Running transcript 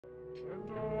Boys,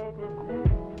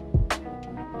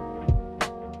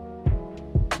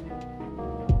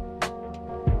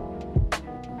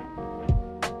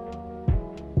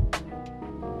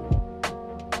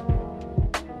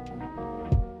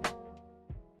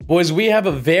 we have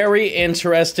a very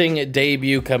interesting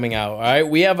debut coming out, all right?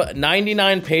 We have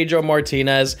 99 Pedro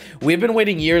Martinez. We've been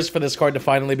waiting years for this card to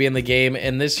finally be in the game,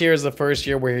 and this year is the first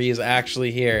year where he is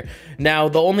actually here. Now,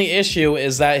 the only issue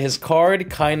is that his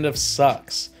card kind of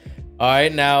sucks. All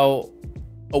right, now,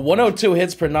 a 102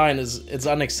 hits per 9 is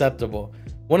unacceptable.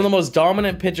 One of the most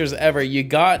dominant pitchers ever. You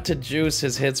got to juice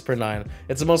his hits per 9.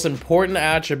 It's the most important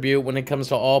attribute when it comes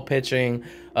to all pitching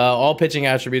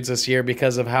attributes this year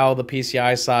because of how the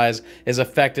PCI size is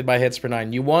affected by hits per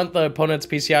 9. You want the opponent's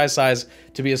PCI size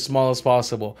to be as small as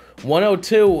possible.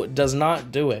 102 does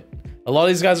not do it. A lot of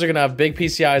these guys are going to have big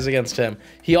PCIs against him.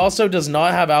 He also does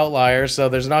not have outliers, so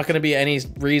there's not going to be any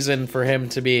reason for him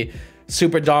to be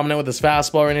super dominant with his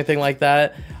fastball or anything like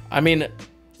that. I mean,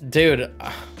 dude,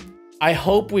 I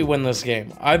hope we win this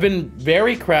game. I've been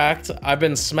very cracked. I've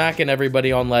been smacking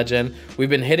everybody on Legend. We've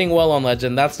been hitting well on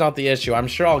Legend. That's not the issue. I'm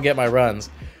sure I'll get my runs.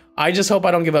 I just hope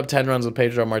I don't give up 10 runs with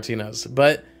Pedro Martinez.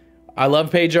 But I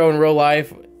love Pedro in real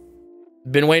life.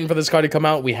 Been waiting for this card to come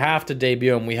out. We have to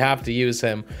debut him. We have to use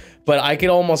him. But I can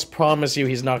almost promise you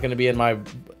he's not going to be in my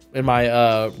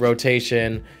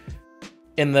rotation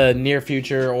in the near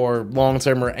future or long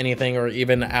term or anything, or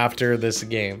even after this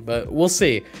game. But we'll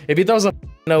see. If he throws a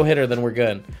no-hitter, then we're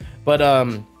good. But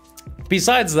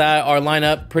besides that, our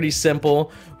lineup pretty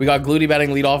simple. We got Gluty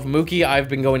batting leadoff. Mookie I've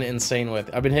been going insane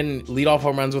with. I've been hitting leadoff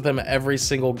home runs with him every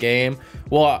single game.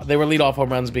 Well, they were leadoff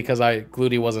home runs because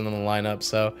Gluty wasn't in the lineup,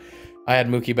 so I had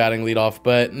Mookie batting leadoff.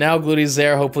 But now Gluty's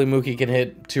there. Hopefully Mookie can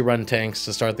hit 2-run tanks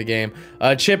to start the game.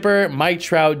 Chipper, Mike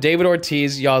Trout, David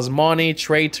Ortiz, Yasmani,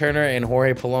 Trey Turner, and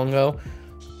Jorge Polanco.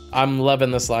 I'm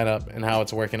loving this lineup and how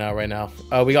it's working out right now.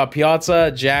 We got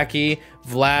Piazza, Jackie,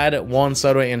 Vlad, Juan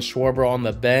Soto, and Schwarber on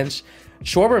the bench.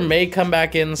 Schwarber may come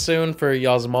back in soon for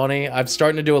Yasmani. I'm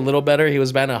starting to do a little better. He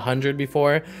was batting 100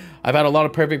 before. I've had a lot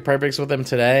of perfects with him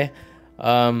today.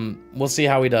 We'll see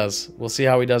how he does. We'll see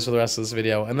how he does for the rest of this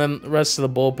video. And then the rest of the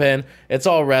bullpen, it's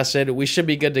all rested. We should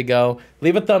be good to go.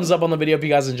 Leave a thumbs up on the video if you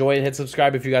guys enjoyed it. Hit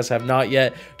subscribe if you guys have not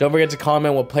yet. Don't forget to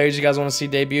comment what players you guys want to see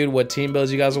debuted, what team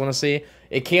builds you guys want to see.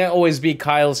 It can't always be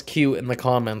Kyle's cute in the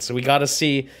comments. So we got to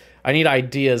see. I need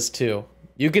ideas too.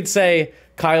 You could say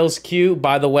Kyle's cute,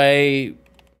 by the way,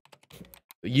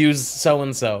 use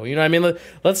so-and-so. You know what I mean?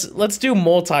 Let's do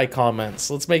multi-comments.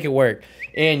 Let's make it work.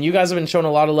 And you guys have been showing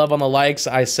a lot of love on the likes.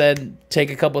 I said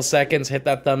take a couple seconds, hit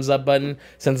that thumbs up button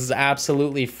since it's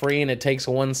absolutely free and it takes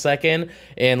 1 second.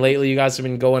 And lately you guys have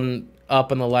been going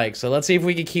up in the likes. So let's see if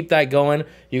we can keep that going.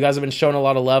 You guys have been showing a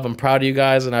lot of love. I'm proud of you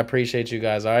guys and I appreciate you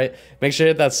guys, all right? Make sure to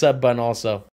hit that sub button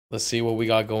also. Let's see what we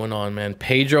got going on, man.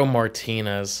 Pedro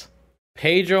Martinez.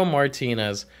 Pedro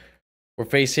Martinez. We're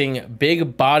facing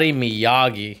Big Body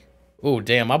Miyagi. Ooh,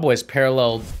 damn, my boy's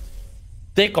parallel.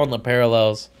 Thick on the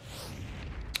parallels.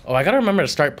 Oh, I gotta remember to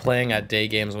start playing at day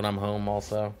games when I'm home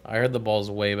also. I heard the ball's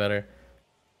way better.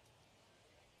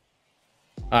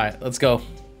 Alright, let's go.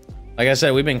 Like I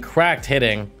said, we've been cracked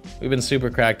hitting. We've been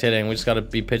super cracked hitting. We just gotta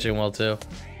be pitching well too.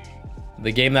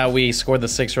 The game that we scored the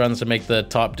 6 runs to make the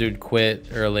top dude quit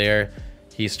earlier,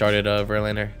 he started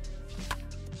Verlander.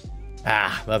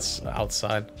 Ah, that's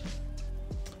outside.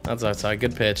 That's outside.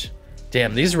 Good pitch.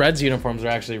 Damn, these Reds uniforms are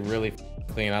actually really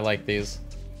clean. I like these.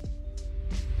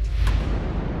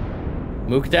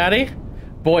 Mook Daddy?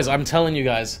 Boys, I'm telling you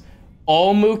guys,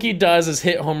 all Mookie does is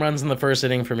hit home runs in the first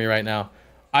inning for me right now.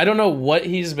 I don't know what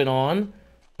he's been on,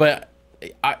 but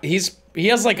he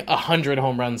has like 100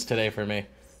 home runs today for me.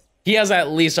 He has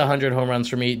at least 100 home runs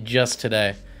for me just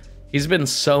today. He's been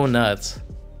so nuts.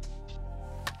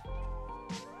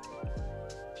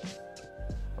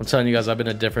 I'm telling you guys, I've been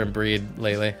a different breed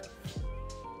lately.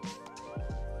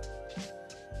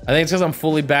 I think it's because I'm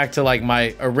fully back to like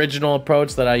my original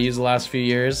approach that I used the last few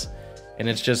years, and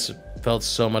it's just felt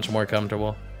so much more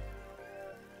comfortable.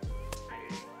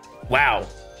 Wow.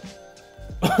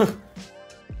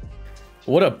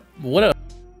 what a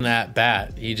at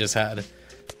bat he just had.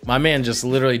 My man just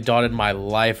literally dotted my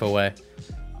life away.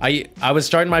 I was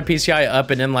starting my PCI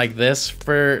up and in like this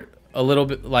for a little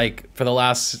bit, like for the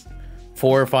last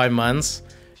 4 or 5 months,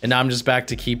 and now I'm just back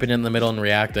to keeping it in the middle and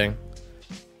reacting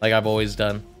like I've always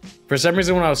done. For some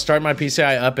reason, when I was starting my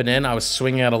PCI up and in, I was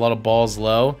swinging at a lot of balls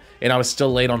low, and I was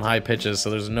still late on high pitches, so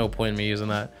there's no point in me using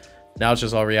that. Now it's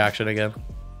just all reaction again.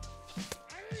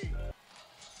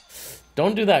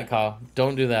 Don't do that, Kyle.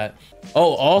 Don't do that.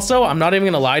 Oh, also, I'm not even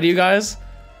gonna lie to you guys.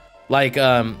 Like,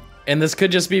 And this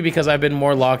could just be because I've been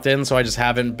more locked in, so I just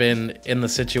haven't been in the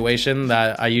situation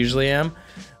that I usually am.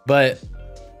 But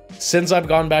since I've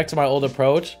gone back to my old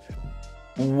approach,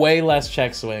 way less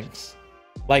check swings.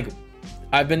 Like,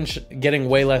 I've been getting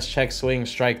way less check swing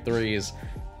strike threes.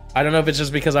 I don't know if it's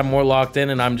just because I'm more locked in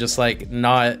and I'm just like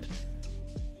not...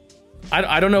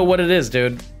 I don't know what it is,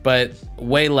 dude, but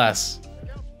way less.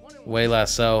 Way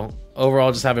less. So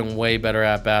overall, just having way better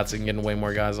at-bats and getting way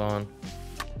more guys on.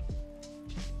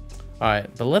 All right,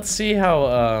 but let's see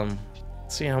how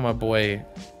my boy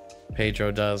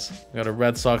Pedro does. We got a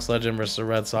Red Sox legend versus a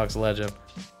Red Sox legend.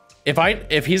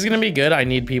 If he's gonna be good, I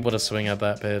need people to swing at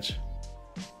that pitch.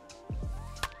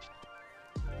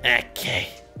 Okay.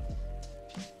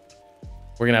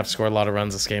 We're gonna have to score a lot of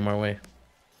runs this game, aren't we?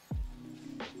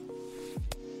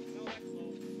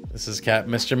 This is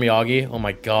Mr. Miyagi. Oh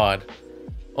my god.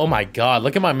 Oh my god,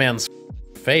 look at my man's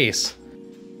face.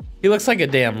 He looks like a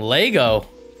damn Lego.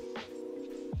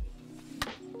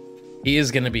 He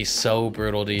is gonna be so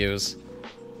brutal to use.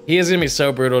 He is gonna be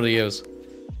so brutal to use.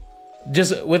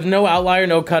 Just with no outlier,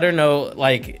 no cutter, no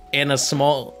like, and a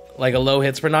small, like a low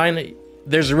hits per 9,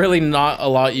 there's really not a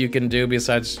lot you can do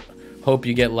besides hope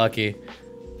you get lucky.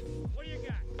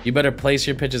 You better place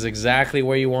your pitches exactly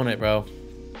where you want it, bro.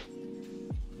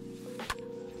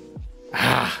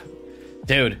 Ah,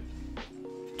 dude.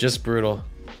 Just brutal.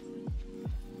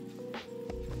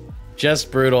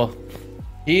 Just brutal.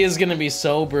 He is gonna be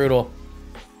so brutal.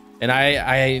 And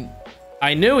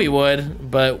I knew he would,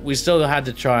 but we still had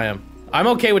to try him. I'm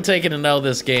okay with taking an L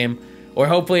this game, or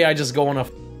hopefully I just go on a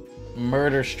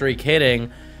murder streak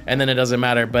hitting, and then it doesn't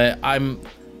matter. But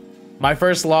my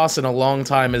first loss in a long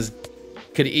time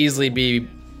could easily be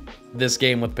this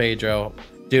game with Pedro.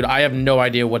 Dude, I have no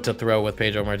idea what to throw with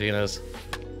Pedro Martinez.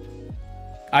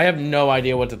 I have no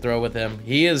idea what to throw with him.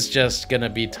 He is just gonna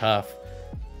be tough.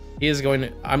 He is going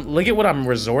to... look at what I'm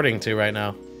resorting to right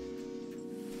now.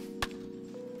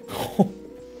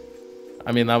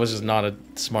 I mean, that was just not a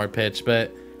smart pitch,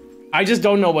 but I just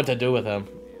don't know what to do with him.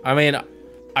 I mean,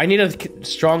 I need to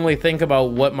strongly think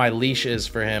about what my leash is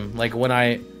for him. Like, when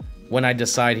I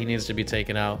decide he needs to be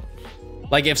taken out.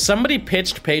 Like, if somebody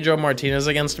pitched Pedro Martinez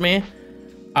against me,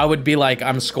 I would be like,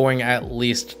 I'm scoring at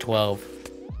least 12.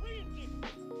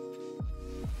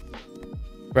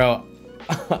 Bro,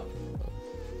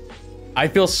 I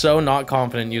feel so not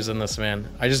confident using this, man.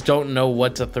 I just don't know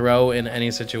what to throw in any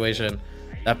situation.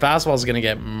 That fastball is gonna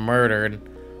get murdered.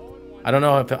 I don't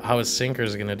know how his sinker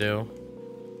is gonna do.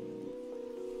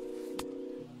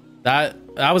 That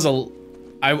was a...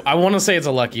 I want to say it's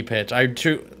a lucky pitch. I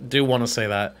do want to say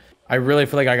that. I really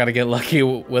feel like I got to get lucky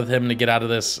with him to get out of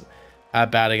this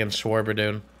at bat against Schwarber,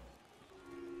 dude.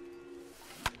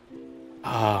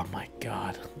 Oh my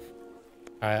god.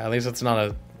 All right, at least it's not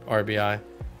a RBI.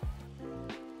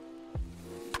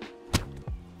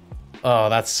 Oh,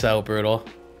 that's so brutal.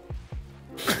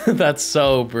 That's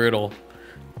so brutal.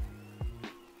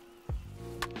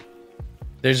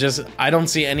 There's just... I don't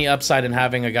see any upside in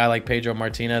having a guy like Pedro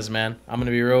Martinez, man. I'm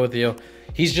gonna be real with you.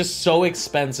 He's just so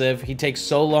expensive. He takes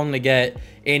so long to get,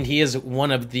 and he is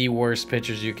one of the worst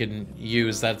pitchers you can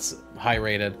use that's high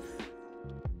rated.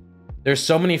 There's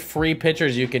so many free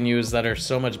pitchers you can use that are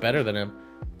so much better than him.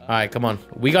 All right, come on.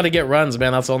 We got to get runs,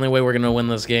 man. That's the only way we're going to win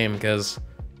this game, because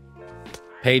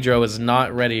Pedro is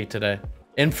not ready today.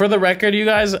 And for the record, you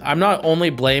guys, I'm not only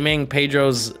blaming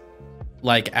Pedro's,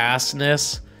 like,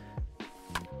 assness.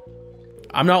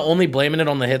 I'm not only blaming it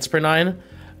on the hits per 9,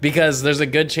 because there's a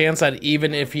good chance that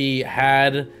even if he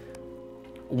had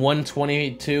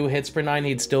 122 hits per 9,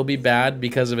 he'd still be bad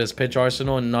because of his pitch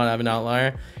arsenal and not have an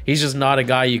outlier. He's just not a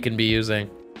guy you can be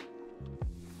using.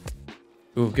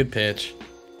 Ooh, good pitch.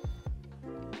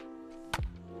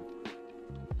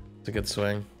 It's a good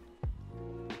swing.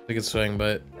 It's a good swing,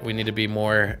 but we need to be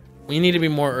more... we need to be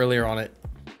more earlier on it.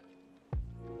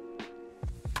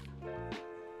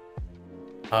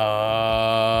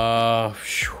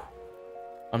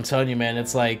 I'm telling you, man,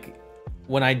 it's like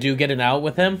when I do get an out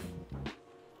with him,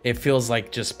 it feels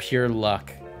like just pure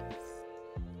luck.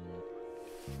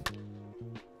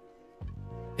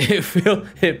 It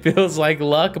feels like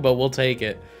luck, but we'll take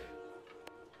it.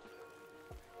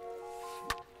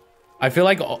 I feel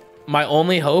like my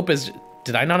only hope is...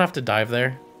 did I not have to dive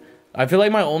there? I feel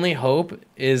like my only hope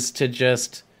is to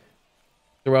just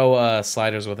throw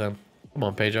sliders with him. Come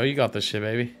on, Pedro, you got this shit,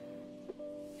 baby.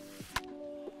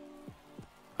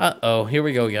 Uh-oh, here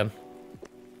we go again.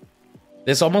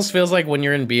 This almost feels like when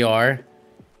you're in BR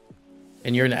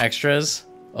and you're in extras.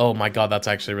 Oh my god, that's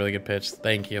actually a really good pitch.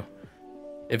 Thank you.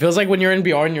 It feels like when you're in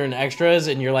BR and you're in extras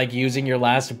and you're like using your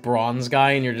last bronze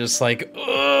guy and you're just like,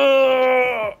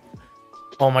 ugh!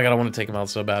 Oh my god, I want to take him out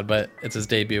so bad, but it's his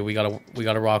debut. We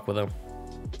gotta rock with him.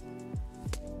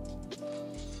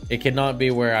 It cannot be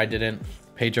where I didn't.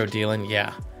 Pedro dealing,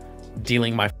 yeah,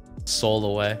 dealing my soul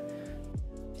away.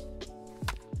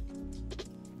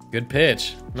 Good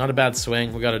pitch, not a bad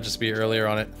swing. We gotta just be earlier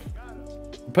on it.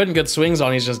 We're putting good swings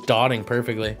on. He's just dotting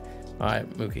perfectly. All right,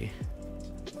 Mookie.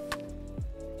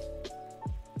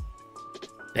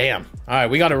 Damn. All right,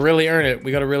 we gotta really earn it.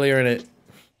 We gotta really earn it.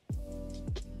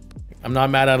 I'm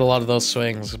not mad at a lot of those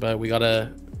swings, but we got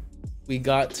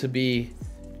to be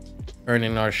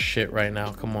earning our shit right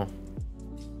now. Come on.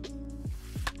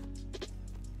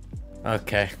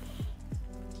 Okay.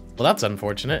 Well, that's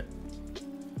unfortunate.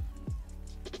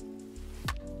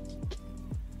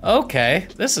 Okay,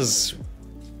 this is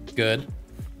good.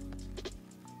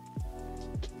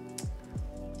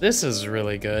 This is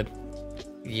really good.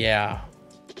 Yeah.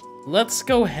 Let's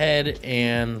go ahead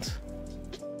and...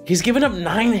 He's given up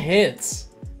 9 hits.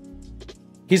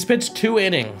 He's pitched 2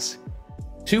 innings.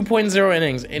 2.0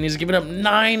 innings, and he's given up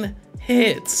 9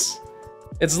 hits.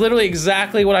 It's literally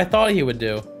exactly what I thought he would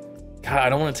do. God, I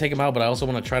don't want to take him out, but I also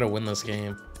want to try to win this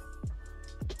game.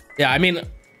 Yeah, I mean,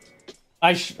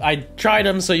 I tried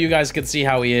him so you guys could see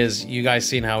how he is. You guys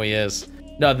seen how he is.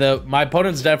 No, my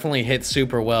opponent's definitely hit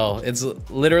super well. It's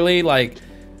literally like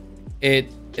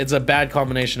it's a bad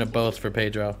combination of both for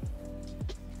Pedro.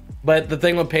 But the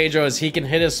thing with Pedro is he can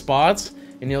hit his spots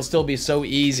and he'll still be so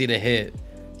easy to hit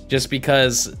just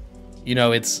because, you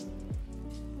know, it's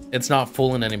not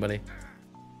fooling anybody.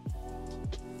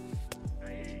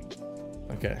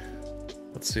 Okay.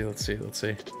 Let's see.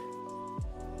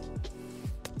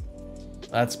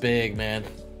 That's big, man.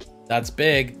 That's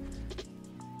big.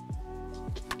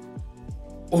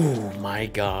 Oh my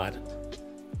god.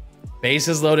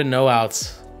 Bases loaded, no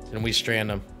outs, and we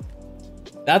strand him.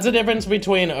 That's the difference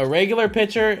between a regular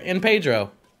pitcher and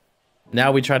Pedro.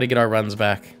 Now we try to get our runs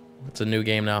back. It's a new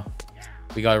game now.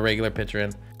 We got a regular pitcher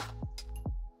in.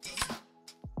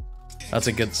 That's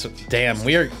a good... Damn,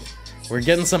 we're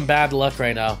getting some bad luck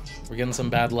right now. We're getting some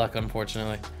bad luck,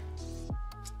 unfortunately.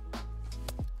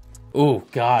 Ooh,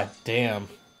 god damn.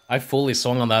 I fully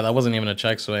swung on that. That wasn't even a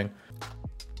check swing.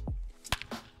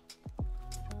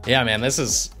 Yeah, man, this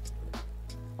is...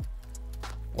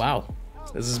 Wow.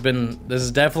 This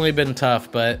has definitely been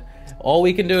tough, but all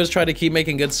we can do is try to keep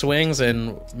making good swings,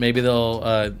 and maybe they'll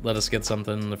let us get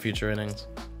something in the future innings.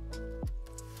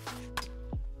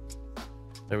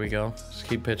 There we go. Just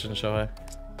keep pitching, Shohei.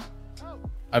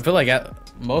 I feel like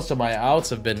most of my outs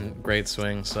have been great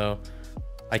swings, so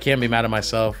I can't be mad at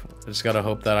myself. I just gotta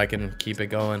hope that I can keep it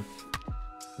going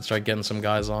and start getting some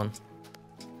guys on.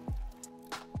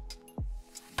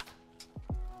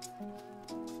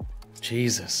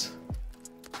 Jesus.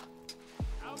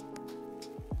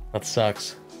 That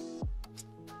sucks.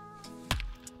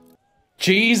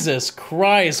 Jesus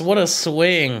Christ, what a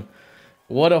swing.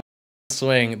 What a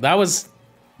swing. That was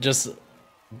just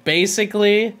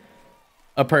basically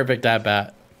a perfect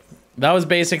at-bat. That was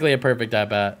basically a perfect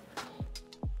at-bat.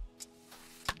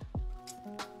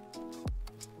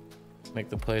 Make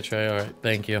the play, Trey. All right,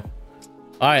 thank you.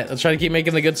 All right, let's try to keep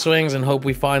making the good swings and hope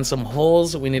we find some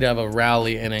holes. We need to have a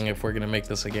rally inning if we're going to make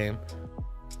this a game.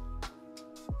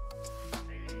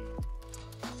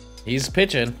 He's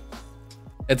pitching.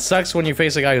 It sucks when you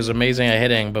face a guy who's amazing at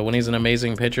hitting, but when he's an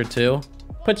amazing pitcher too,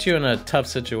 puts you in a tough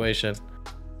situation.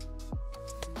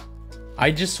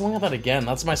 I just swung at that again.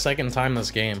 That's my second time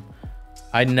this game.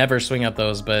 I never swing at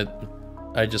those, but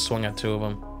I just swung at 2 of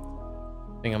them.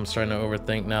 I think I'm starting to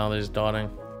overthink now. There's dotting.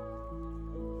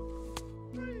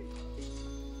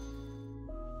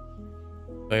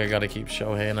 I think I gotta keep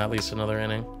Shohei in at least another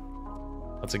inning.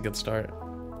 That's a good start.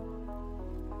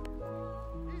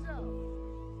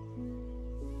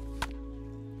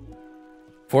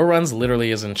 Four runs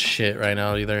literally isn't shit right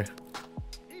now either.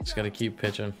 Just gotta keep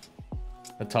pitching.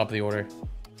 At top of the order.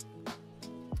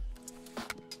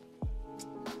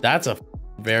 That's a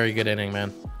very good inning,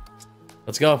 man.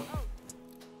 Let's go.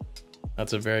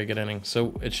 That's a very good inning.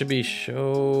 So it should be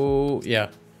yeah.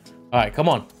 All right, come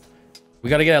on. We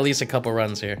got to get at least a couple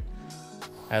runs here.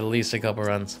 At least a couple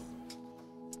runs.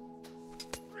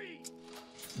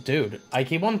 Dude, I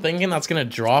keep on thinking that's going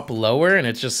to drop lower, and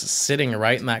it's just sitting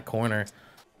right in that corner.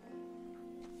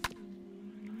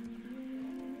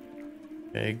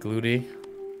 Okay, Gluty.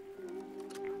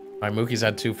 All right, Mookie's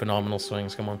had 2 phenomenal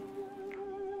swings. Come on.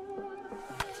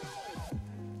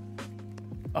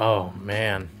 Oh,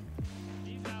 man.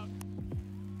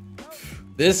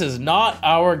 This is not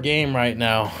our game right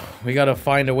now. We got to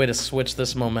find a way to switch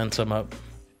this momentum up.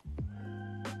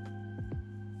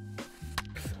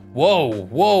 Whoa,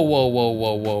 whoa, whoa, whoa,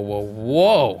 whoa, whoa, whoa,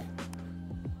 whoa.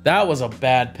 That was a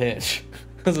bad pitch.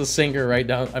 It was a sinker right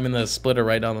down, I mean the splitter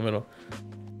right down the middle.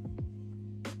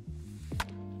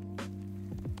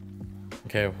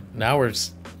 Okay, now we're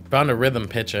found a rhythm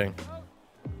pitching.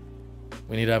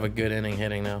 We need to have a good inning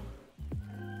hitting now.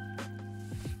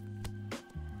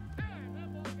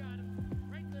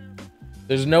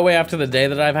 There's no way after the day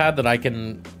that I've had that I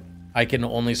can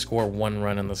only score 1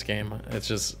 run in this game. It's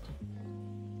just...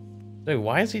 Dude,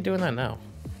 why is he doing that now?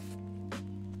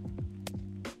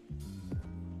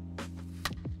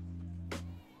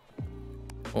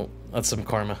 Oh, that's some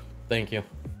karma. Thank you.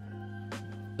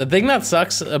 The thing that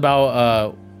sucks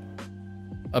about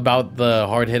the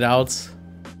hard hit outs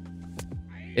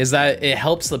is that it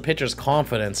helps the pitcher's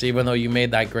confidence, even though you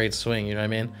made that great swing, you know what I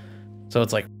mean? So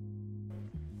it's like,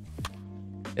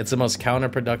 it's the most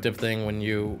counterproductive thing when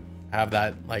you have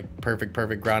that like perfect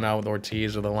ground out with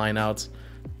Ortiz or the line outs.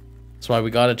 That's why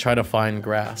we gotta try to find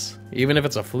grass, even if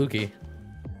it's a fluky.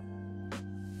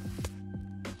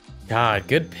 God,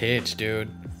 good pitch, dude.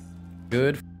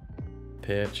 Good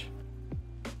pitch.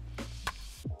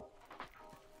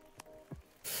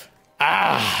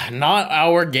 Ah, not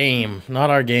our game.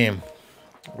 Not our game.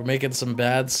 We're making some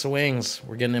bad swings.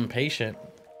 We're getting impatient.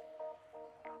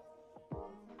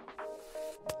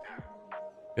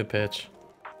 Good pitch.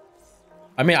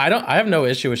 I mean, I have no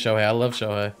issue with Shohei. I love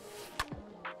Shohei.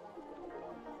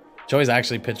 Shohei's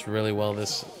actually pitched really well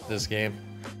this game.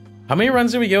 How many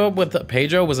runs did we give up with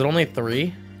Pedro? Was it only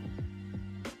 3?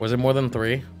 Was it more than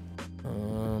 3?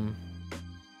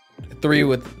 3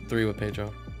 with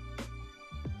Pedro.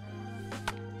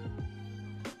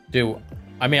 Dude,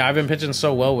 I mean, I've been pitching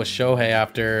so well with Shohei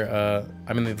after,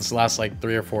 I mean, this last like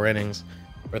 3 or 4 innings.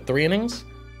 Or 3 innings?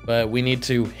 But we need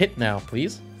to hit now,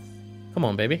 please. Come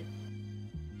on, baby.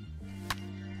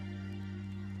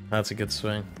 That's a good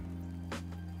swing.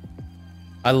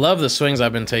 I love the swings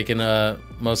I've been taking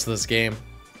most of this game.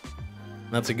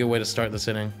 That's a good way to start this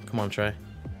inning. Come on, Trey.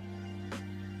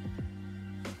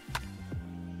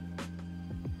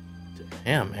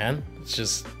 Damn, man. It's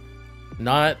just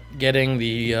not getting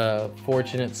the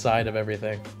fortunate side of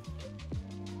everything.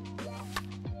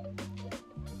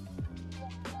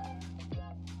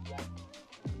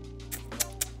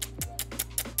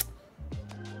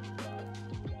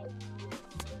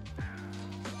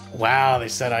 Wow, they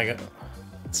said I got...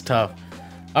 It's tough.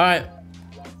 All right.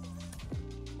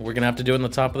 We're going to have to do it in the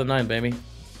top of the 9, baby.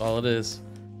 That's all it is.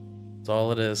 That's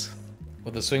all it is.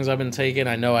 With the swings I've been taking,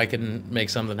 I know I can make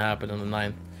something happen in the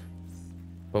 9th.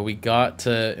 But we got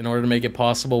to... In order to make it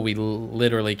possible, we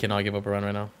literally cannot give up a run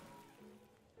right now.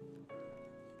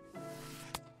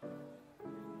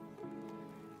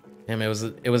 Damn, it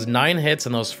was 9 hits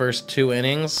in those first 2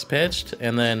 innings pitched,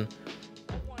 and then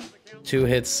 2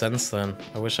 hits since then.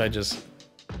 I wish I just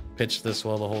pitched this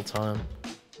well the whole time.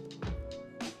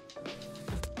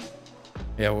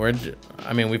 Yeah,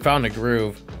 I mean, we found a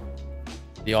groove.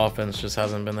 The offense just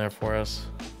hasn't been there for us.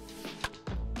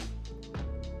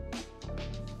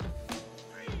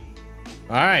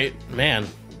 All right, man.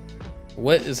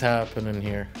 What is happening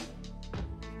here?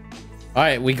 All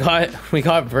right, we got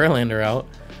Verlander out.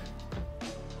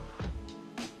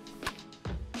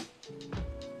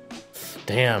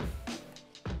 Damn.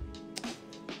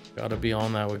 Gotta be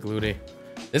on that with Gluty.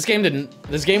 This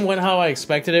game went how I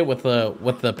expected it with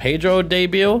the Pedro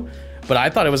debut, but I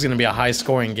thought it was gonna be a high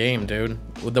scoring game, dude.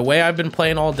 With the way I've been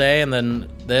playing all day and then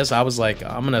this, I was like,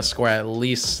 I'm gonna score at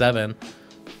least 7.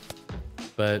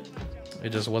 But it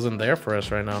just wasn't there for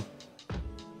us right now.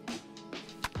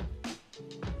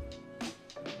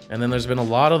 And then there's been a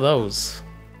lot of those.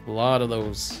 A lot of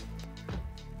those.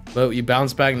 But you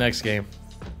bounce back next game.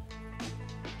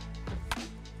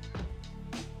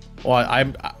 Well,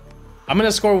 I'm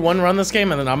gonna score 1 run this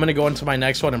game, and then I'm gonna go into my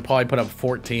next one and probably put up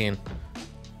 14.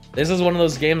 This is one of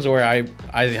those games where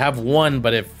I have 1,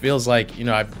 but it feels like, you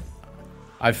know,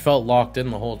 I've felt locked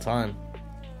in the whole time.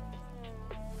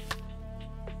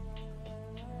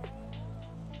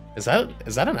 Is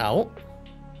that an out?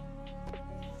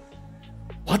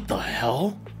 What the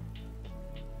hell?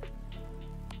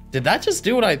 Did that just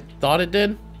do what I thought it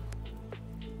did?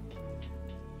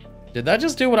 Did that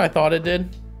just do what I thought it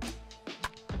did?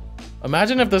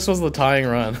 Imagine if this was the tying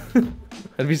run.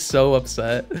 I'd be so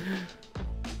upset.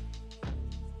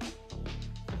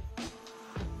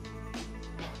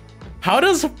 How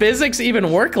does physics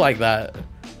even work like that?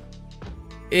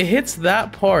 It hits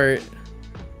that part.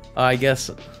 I guess.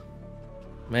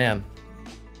 Man.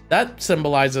 That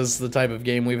symbolizes the type of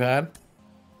game we've had.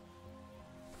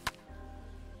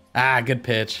 Ah, good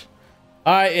pitch.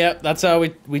 Alright, yeah, that's how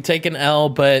we take an L,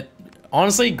 but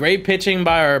honestly, great pitching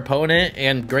by our opponent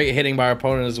and great hitting by our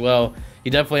opponent as well. He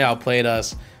definitely outplayed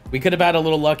us. We could have had a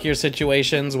little luckier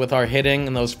situations with our hitting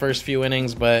in those first few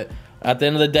innings, but at the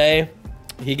end of the day,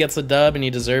 he gets the dub and he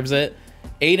deserves it.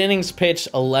 8 innings pitched,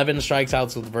 11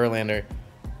 strikeouts with Verlander.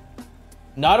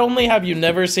 Not only have you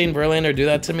never seen Verlander do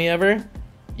that to me ever,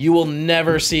 you will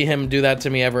never see him do that to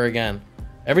me ever again.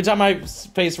 Every time I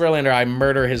face Verlander, I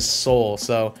murder his soul.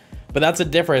 So, but that's a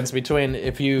difference between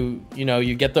if you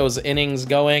get those innings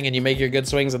going and you make your good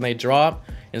swings and they drop,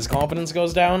 his confidence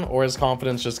goes down, or his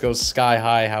confidence just goes sky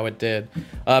high, how it did.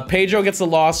 Pedro gets the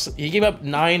loss. He gave up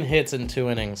 9 hits in 2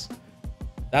 innings.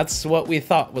 That's what we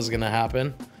thought was gonna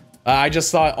happen. I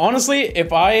just thought, honestly,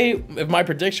 if my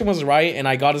prediction was right and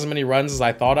I got as many runs as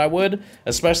I thought I would,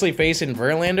 especially facing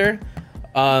Verlander,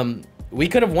 we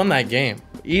could have won that game.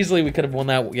 Easily, we could have won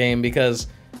that game because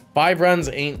 5 runs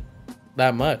ain't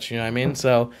that much, you know what I mean?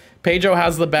 So Pedro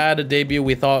has the bad debut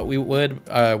we thought he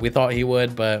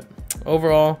would, but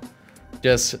overall,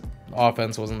 just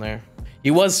offense wasn't there. He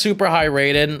was super high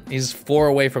rated. He's 4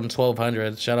 away from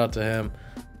 1200. Shout out to him.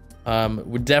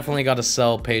 We definitely got to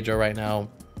sell Pedro right now.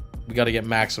 We got to get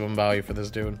maximum value for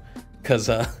this dude, because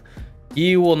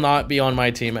he will not be on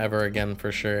my team ever again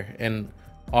for sure. And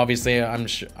obviously,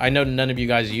 I know none of you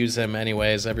guys use him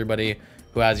anyways. Everybody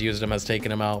who has used him has taken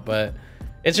him out, but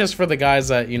it's just for the guys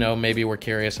that, you know, maybe were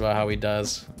curious about how he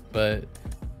does. But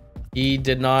he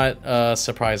did not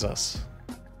surprise us,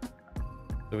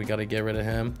 so we got to get rid of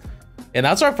him. And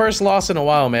that's our first loss in a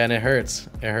while, man. It hurts.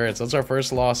 It hurts. That's our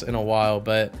first loss in a while,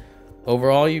 but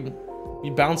overall, you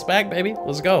bounce back, baby.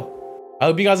 Let's go. I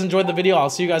hope you guys enjoyed the video.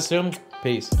 I'll see you guys soon.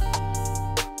 Peace.